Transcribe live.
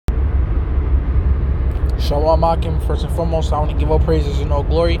Shalom Akim. First and foremost, I want to give all praises and all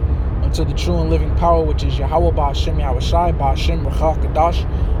glory unto the true and living power, which is Yahawah, Ba'ashem Yahawashi, Ba'ashem Rachach Kadash.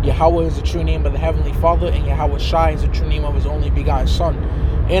 Yahawah is the true name of the Heavenly Father, and Yahawashi is the true name of His only begotten Son.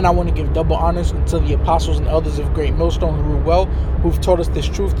 And I want to give double honors unto the apostles and elders of Great Millstone who rule well, who've taught us this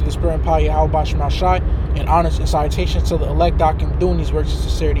truth through the Spirit and power of Yahawah, Ba'ashem Yahawashi, and honors and salutations to the elect doctrine doing these works of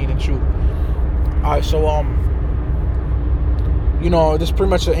sincerity and in truth. Alright, so this is pretty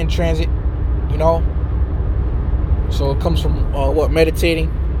much in transit, So it comes from meditating.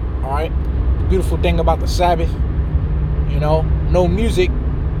 All right, the beautiful thing about the Sabbath, no music.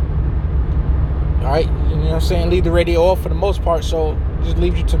 All right, what I'm saying, leave the radio off for the most part, so it just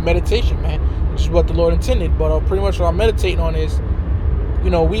leaves you to meditation, man, which is what the Lord intended. But pretty much what I'm meditating on is,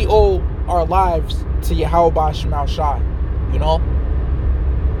 we owe our lives to Yahawah Ba'ashem Yahawashi,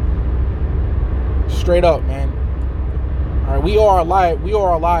 straight up, man. All right, we owe our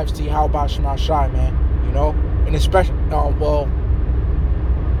lives to Yahawah Ba'ashem Yahawashi, man, and especially,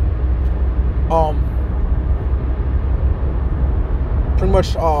 pretty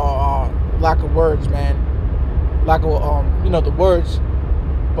much, lack of words, man, lack of, the words,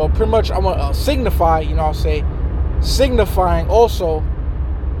 but pretty much I want to signify, signifying also,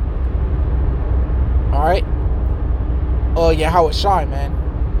 all right, Yahawashi, man,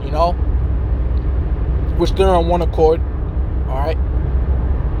 which they're on one accord, all right,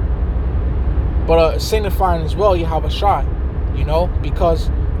 but signifying as well Yahawashi, because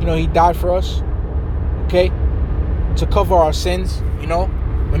He died for us, okay, to cover our sins.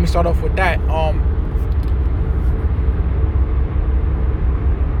 Let me start off with that.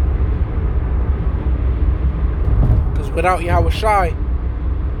 Because without Yahawashi,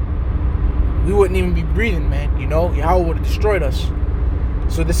 we wouldn't even be breathing, man. Yahweh would have destroyed us.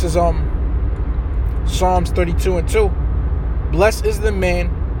 So this is Psalms 32:2. Blessed is the man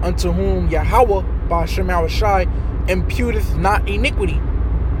unto whom Yahawah Ba'ashem Yahawashi imputeth not iniquity,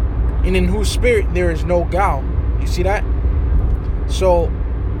 and in whose spirit there is no guile. You see that? So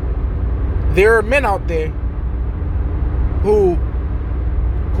there are men out there who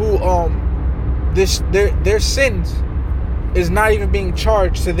their sins is not even being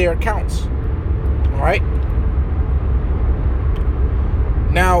charged to their accounts. All right.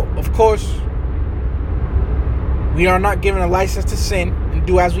 Now, of course, we are not given a license to sin and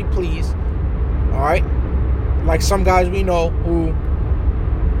do as we please. All right, like some guys we know who,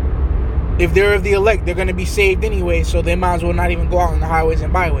 if they're of the elect, they're going to be saved anyway, so they might as well not even go out on the highways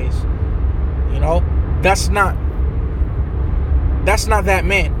and byways. That's not that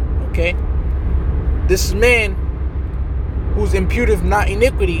man, okay? This man who's imputeth not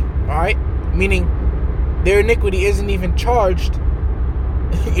iniquity, all right? Meaning their iniquity isn't even charged,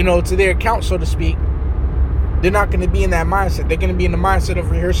 to their account, so to speak. They're not going to be in that mindset. They're going to be in the mindset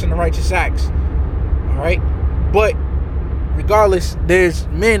of rehearsing the righteous acts, all right? But regardless, there's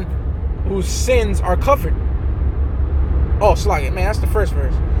men whose sins are covered. Oh, slag it, man. That's the first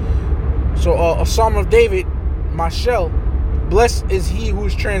verse. So, a Psalm of David, Mashel, blessed is he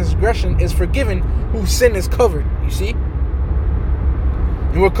whose transgression is forgiven, whose sin is covered. You see?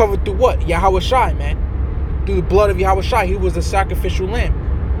 And we're covered through what? Yahawashi, man. Through the blood of Yahawashi. He was the sacrificial lamb.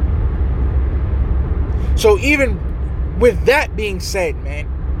 So, even with that being said, man,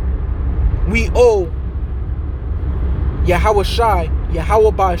 we owe Yahawashi,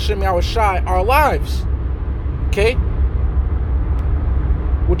 Yahawah Ba'ashem Yahawashi, our lives. Okay?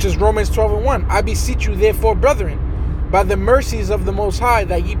 Which is Romans 12:1. I beseech you, therefore, brethren, by the mercies of the Most High,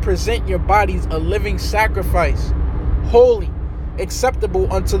 that ye present your bodies a living sacrifice, holy, acceptable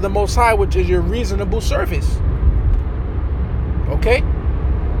unto the Most High, which is your reasonable service. Okay?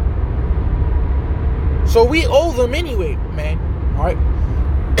 So we owe them anyway, man. All right?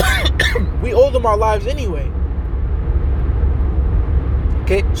 We owe them our lives anyway.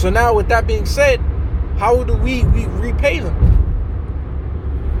 Okay, so now with that being said, how do we repay them?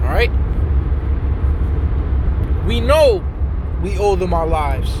 All right, we know we owe them our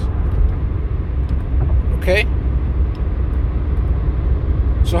lives. Okay,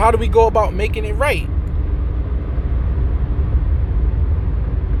 so how do we go about making it right?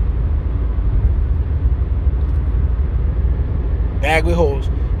 Bag with holes.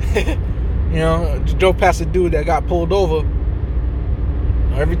 Just drove past a dude that got pulled over.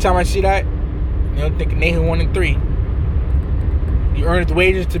 Every time I see that, thinking Nathan 1 and 3. You earned the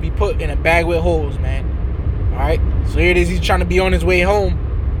wages to be put in a bag with holes, man. Alright? So here it is, he's trying to be on his way home.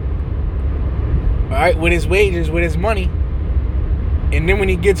 Alright? With his wages, with his money. And then when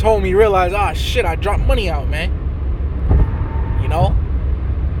he gets home, he realizes, shit, I dropped money out, man.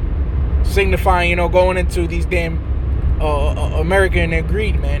 Signifying, going into these damn America and their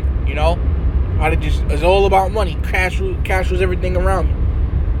greed, man. How they just, it's all about money. Cash rules everything around me.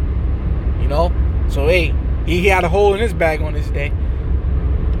 You know? So, hey, he had a hole in his bag on this day.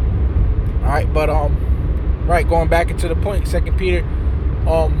 Alright, but, right, going back into the point, 2 Peter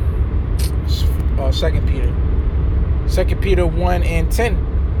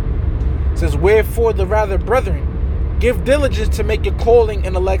 1:10 says, wherefore the rather, brethren, give diligence to make your calling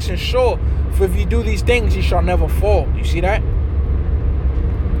and election sure, for if you do these things, you shall never fall. You see that?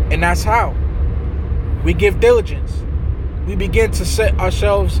 And that's how we give diligence. We begin to set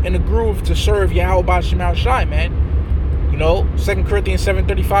ourselves in a groove to serve Yahawashi, man. You know, 2 Corinthians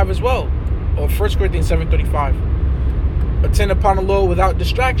 7:35 as well, or 1 Corinthians 7:35. Attend upon the Lord without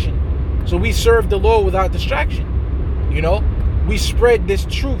distraction. So we serve the Lord without distraction. You know, we spread this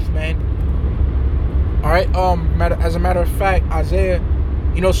truth, man. All right. As a matter of fact, Isaiah,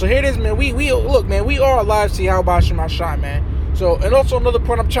 you know, so here it is, man. We look, man. We are alive to Yahawashi, man. So, and also another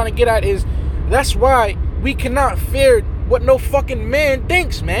point I'm trying to get at is that's why we cannot fear what no fucking man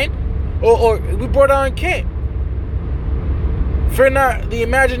thinks, man. Or we brought out in camp. Fear not the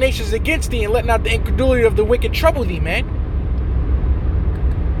imaginations against thee, and let not the incredulity of the wicked trouble thee, man.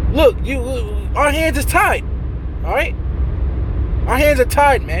 Look, our hands is tied. All right, our hands are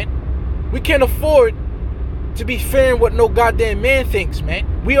tied, man. We can't afford to be fearing what no goddamn man thinks, man.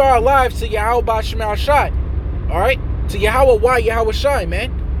 We are alive to Yahawashi, all right, to Yahawah, Yahawashi,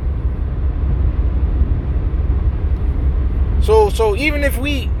 man. So even if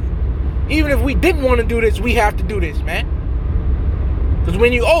we didn't want to do this, we have to do this, man. Because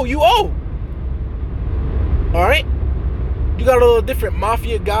when you owe, you owe. All right? You got a little different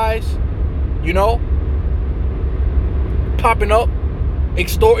mafia guys, you know, popping up,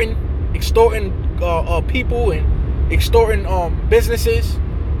 extorting people and extorting businesses.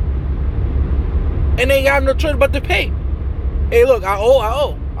 And they have no choice but to pay. Hey, look, I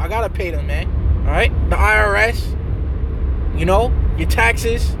owe. I got to pay them, man. All right? The IRS. You know, your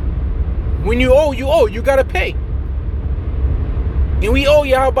taxes. When you owe, you owe. You gotta pay. And we owe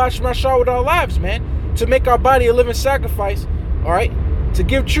Yahawashi with our lives, man. To make our body a living sacrifice. Alright? To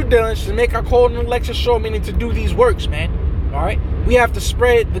give true diligence, to make our call and election sure, meaning to do these works, man. Alright? We have to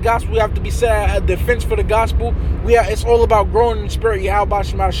spread the gospel. We have to be set at defense for the gospel. It's all about growing in the spirit,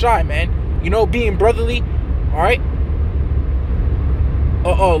 Yahawashi, man. You know, being brotherly. Alright?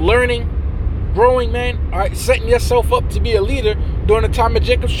 Learning. Growing, man. All right, setting yourself up to be a leader during the time of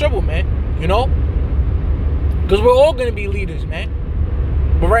Jacob's trouble, man. You know, because we're all gonna be leaders, man.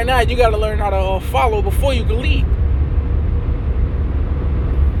 But right now, you gotta learn how to follow before you can lead.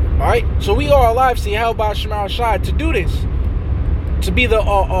 All right, so we are alive. See, how about Shemal Shai to do this, to be the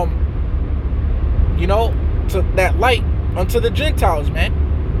you know, to that light unto the Gentiles, man.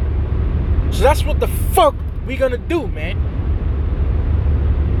 So that's what the fuck we gonna do, man.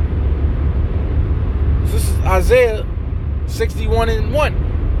 This is Isaiah 61:1.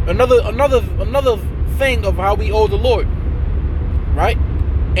 Another thing of how we owe the Lord, right?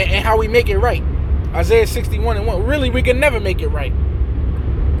 And how we make it right. Isaiah 61:1. Really, we can never make it right.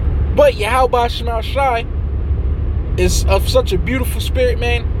 But Yahawashi Shai is of such a beautiful spirit,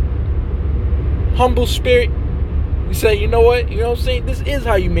 man. Humble spirit. We say, you know what? You know what I'm saying? This is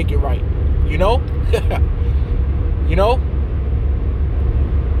how you make it right. You know? You know?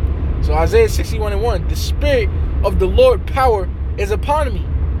 So Isaiah 61:1, the spirit of the Lord power is upon me,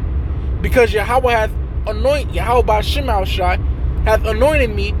 because Yahawah hath anointed, Yahawashi hath anointed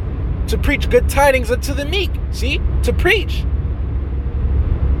me to preach good tidings unto the meek. See? To preach.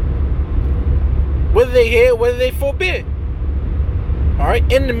 Whether they hear, whether they forbid.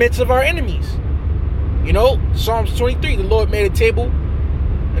 Alright? In the midst of our enemies. You know, Psalms 23, the Lord made a table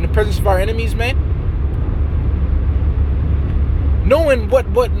in the presence of our enemies, man. Knowing what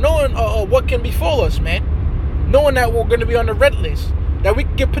can befall us, man. Knowing that we're going to be on the red list, that we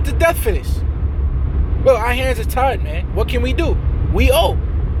can get put to death for this. Well, our hands are tied, man. What can we do? We owe.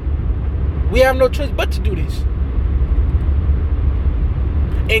 We have no choice but to do this.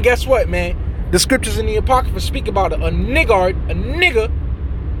 And guess what, man? The scriptures in the Apocrypha speak about a nigger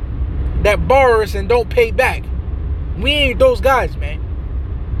that borrows and don't pay back. We ain't those guys, man.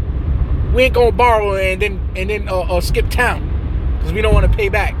 We ain't gonna borrow and then skip town because we don't want to pay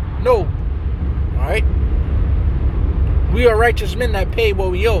back. No. Alright? We are righteous men that pay what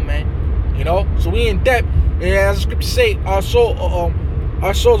we owe, man. You know? So we in debt. And as the scriptures say, our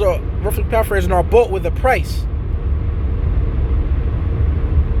souls are, roughly paraphrasing, are bought with a price.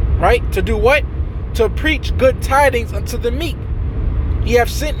 Right? To do what? To preach good tidings unto the meek. He hath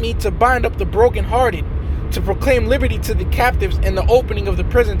sent me to bind up the brokenhearted, to proclaim liberty to the captives, and the opening of the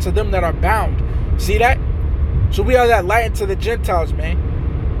prison to them that are bound. See that? So we are that light unto the Gentiles, man.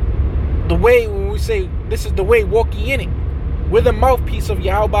 the way, when we say this is the way, walk ye in it. We're the mouthpiece of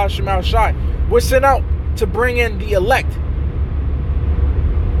Yahawah Shemal Shai. We're sent out to bring in the elect.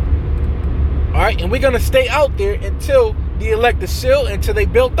 Alright, and we're going to stay out there until the elect is sealed, until they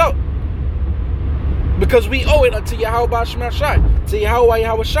built up. Because we owe it unto Yahawah Shemal Shai, to Yahawah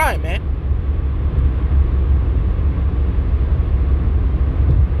Yahawashi, man.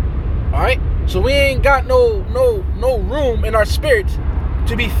 Alright? So we ain't got no room in our spirits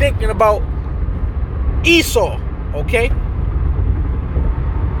to be thinking about Esau, okay?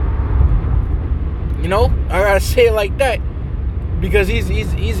 You know, I gotta say it like that because he's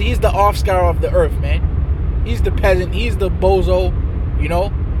the offscour of the earth, man. He's the peasant, he's the bozo, you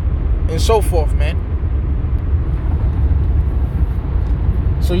know, and so forth, man.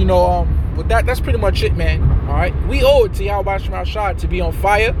 So, you know, with that's pretty much it, man. All right, we owe it to Yahawah Shemal Shai to be on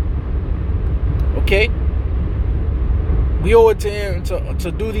fire. Okay, we owe it to him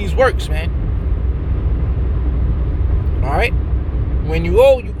to do these works, man. All right, when you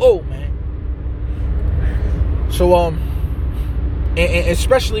owe, man. So and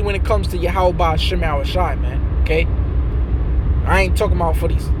especially when it comes to Yahawah Shemal Shai, man. Okay, I ain't talking about for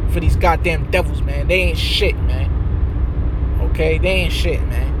these goddamn devils, man. They ain't shit, man. Okay, they ain't shit,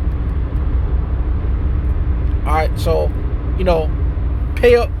 man. All right, so you know,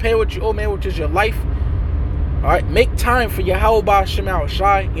 pay what you owe, man, which is your life. All right, make time for Yahawah Shemal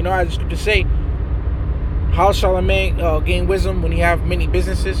Shai. You know, as the scripture say, how shall a man gain wisdom when he have many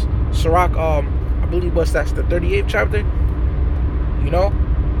businesses? Sirach, I believe that's the 38th chapter. You know,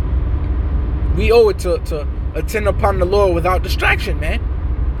 we owe it to attend upon the Lord without distraction, man.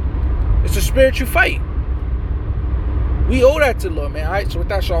 It's a spiritual fight. We owe that to the Lord, man. All right, so with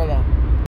that, shalom.